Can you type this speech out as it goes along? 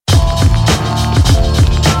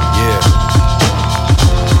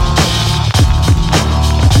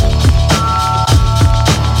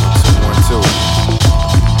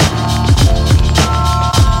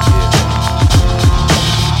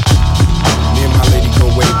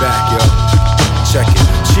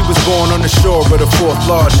shore of the fourth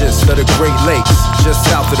largest of the Great Lakes, just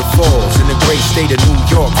south of the falls, in the great state of New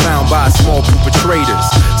York, found by a small group of traders.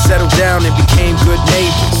 Settled down and became good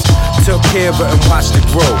neighbors. Took care of her and watched her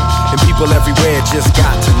grow, and people everywhere just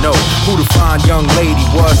got to know who the fine young lady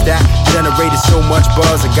was that generated so much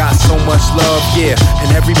buzz and got so much love, yeah. And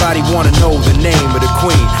everybody wanna know the name of the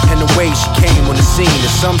queen and the way she came on the scene.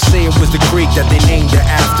 And some say it was the creek that they named her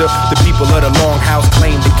after. The people of the longhouse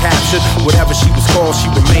claimed and captured. Whatever she was called, she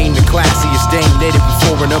remained the classiest dame. Native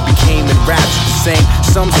before and became enraptured the same.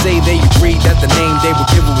 Some say they agreed that the name they would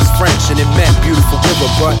give her was French and it meant beautiful river,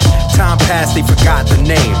 but time passed, they forgot the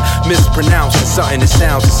name. Mispronounced and something that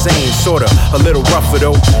sounds the same, sorta a little rougher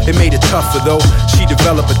though. It made it tougher though. She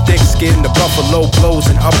developed a thick skin, the buffalo blows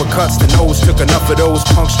and uppercuts. The nose took enough of those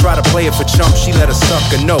punks, try to play it for chump. She let a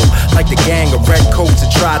sucker know, like the gang of redcoats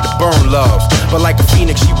that tried to burn love. But like a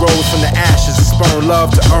phoenix, she rose from the ashes and spurned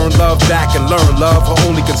love to earn love back and learn love. Her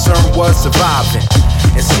only concern was surviving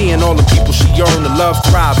and seeing all the people she yearned to love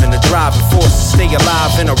thriving. A driving force to stay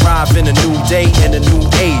alive and arrive in a new day and a new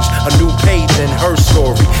age, a new page in her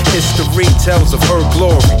story. History tells of her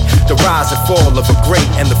glory, the rise and fall of a great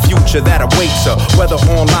and the future that awaits her, whether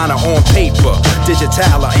online or on paper,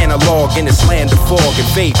 digital or analog in this land of fog and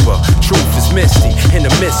vapor. Truth is misty in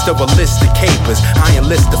the midst of a list of capers. I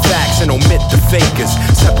enlist the facts and omit the fakers,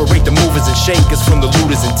 separate the movers and shakers from the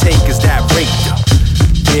looters and takers that raped her.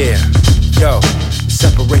 Yeah, yo,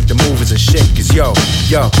 separate the movers and shakers, yo,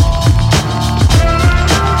 yo.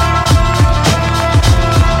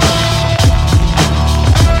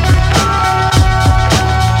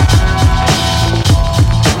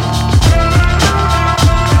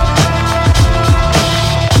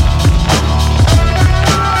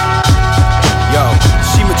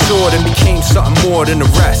 And became something more than the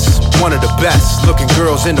rest. One of the best looking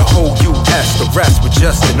girls in the whole US. The rest were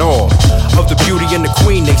just in awe of the beauty and the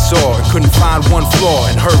queen they saw, and couldn't find one flaw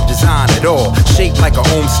in her design at all. Shaped like a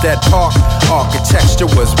Homestead Park, architecture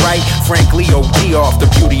was right. Frankly, OD off the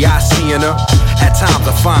beauty I see in her. At times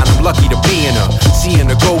I find I'm lucky to be in her. Seeing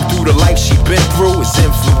her go through the life she been through is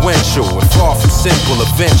influential and far from simple.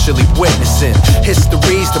 Eventually witnessing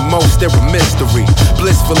history's the most, they're a mystery.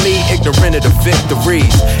 Blissfully ignorant of the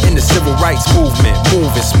victories in the civil rights movement,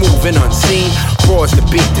 moving smooth and unseen. Roars the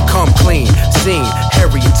beat to come clean. Seen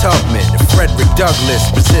Harriet Tubman and Frederick Douglass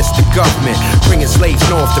resist the government, bringing slaves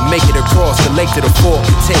north to make it across the lake to the fork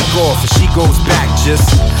and take off. And she goes back just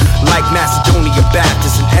like Macedonia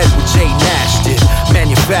Baptist and Edward J. Nash did.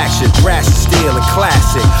 Manufactured brass and steel and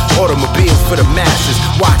classic automobiles for the masses.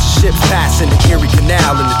 Watch ships pass in the Erie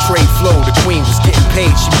Canal and the trade flow. The queen was getting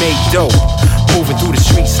paid, she made dough. Moving through the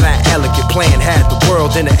streets like elegant plan, had the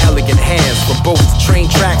world in her elegant hands. From both the train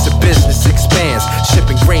tracks, her business expands,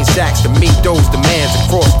 shipping grain sacks to meet those demands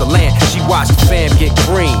across the land. She watched the fam get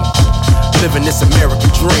green, living this American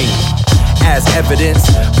dream, as evidenced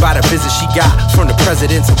by the visit she got from the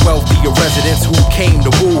presidents and wealthier residents who came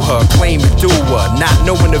to woo her, claim to do her, not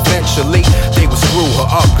knowing eventually they would screw her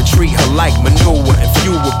up and treat her like manure. And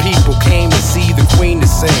fewer people came to see the queen to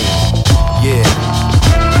sing. Yeah,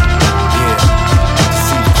 yeah, to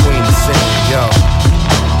see the queen to sing, yo.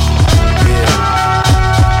 Yeah,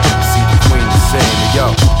 to see the queen to sing, yo.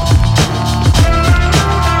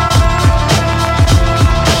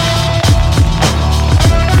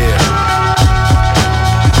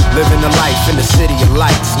 Living the life in the city of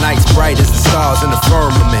lights, nights bright as the stars in the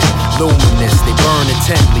firmament. Luminous, they burn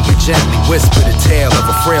intently and gently whisper the tale of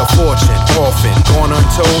a frail fortune, orphan, gone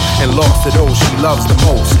untold and lost to those she loves the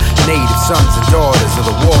most. Native sons and daughters of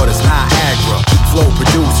the waters, Niagara, flow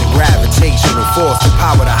producing gravitational force to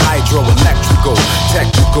power the hydroelectrical,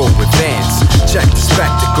 technical advance. Check the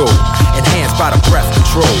spectacle, enhanced by the breath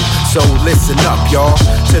control. So listen up, y'all,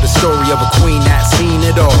 to the story of a queen that's seen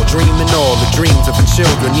it all, dreaming all the dreams of her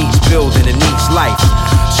children, each building in each life.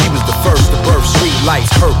 She was the first to birth street lights.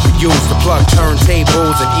 Her used to plug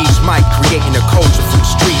turntables and each mic, creating a culture from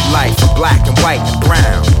street life of black and white and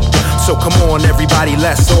brown. So come on everybody,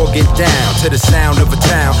 let's all get down to the sound of a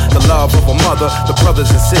town, the love of a mother, the brothers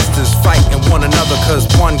and sisters fighting one another, cause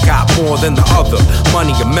one got more than the other,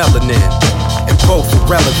 money and melanin. And both are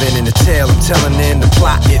relevant in the tale I'm telling. In the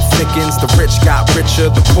plot it thickens, the rich got richer,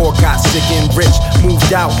 the poor got sickened. Rich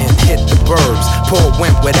moved out and hit the burbs, poor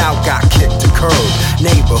went without, got kicked to curb.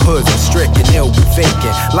 Neighborhoods were stricken, ill with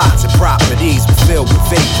vacant lots of properties were filled with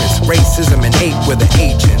vagrants. Racism and hate were the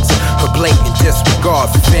agents, her blatant disregard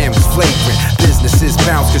for families flagrant. Businesses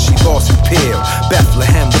bounced cause she lost appeal.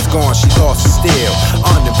 Bethlehem was gone, she lost her steel.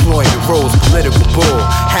 Unemployment rose, political bull.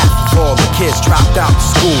 Half of all the kids dropped out of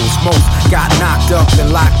schools. Most got knocked up and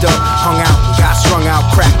locked up, hung out and got strung out,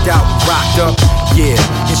 cracked out and rocked up. Yeah,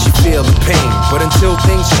 and she feel the pain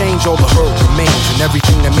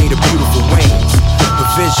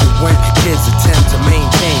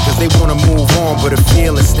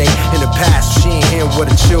what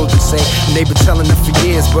the children say. And they been telling her for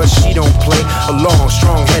years, but she don't play along.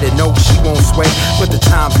 Strong-headed, no, she won't sway. But the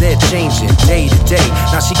times they're changing day to day.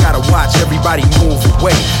 Now she gotta watch everybody move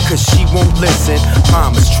away, cause she won't listen.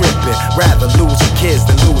 Mama's tripping, rather lose her kids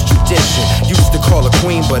than lose tradition. Used to call her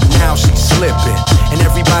queen, but now she's slipping. And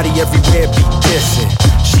everybody everywhere be dissing.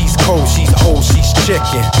 She's cold, she's old, she's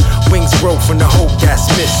chicken. Wings broke from the hope that's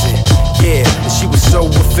missing. Yeah, and she was so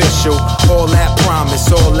official. All that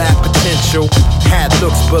promise, all that potential. Had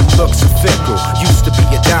looks, but looks are fickle. Used to be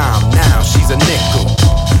a dime, now she's a nickel.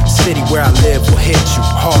 City where I live will hit you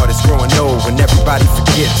hard. It's growing old when everybody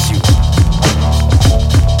forgets you.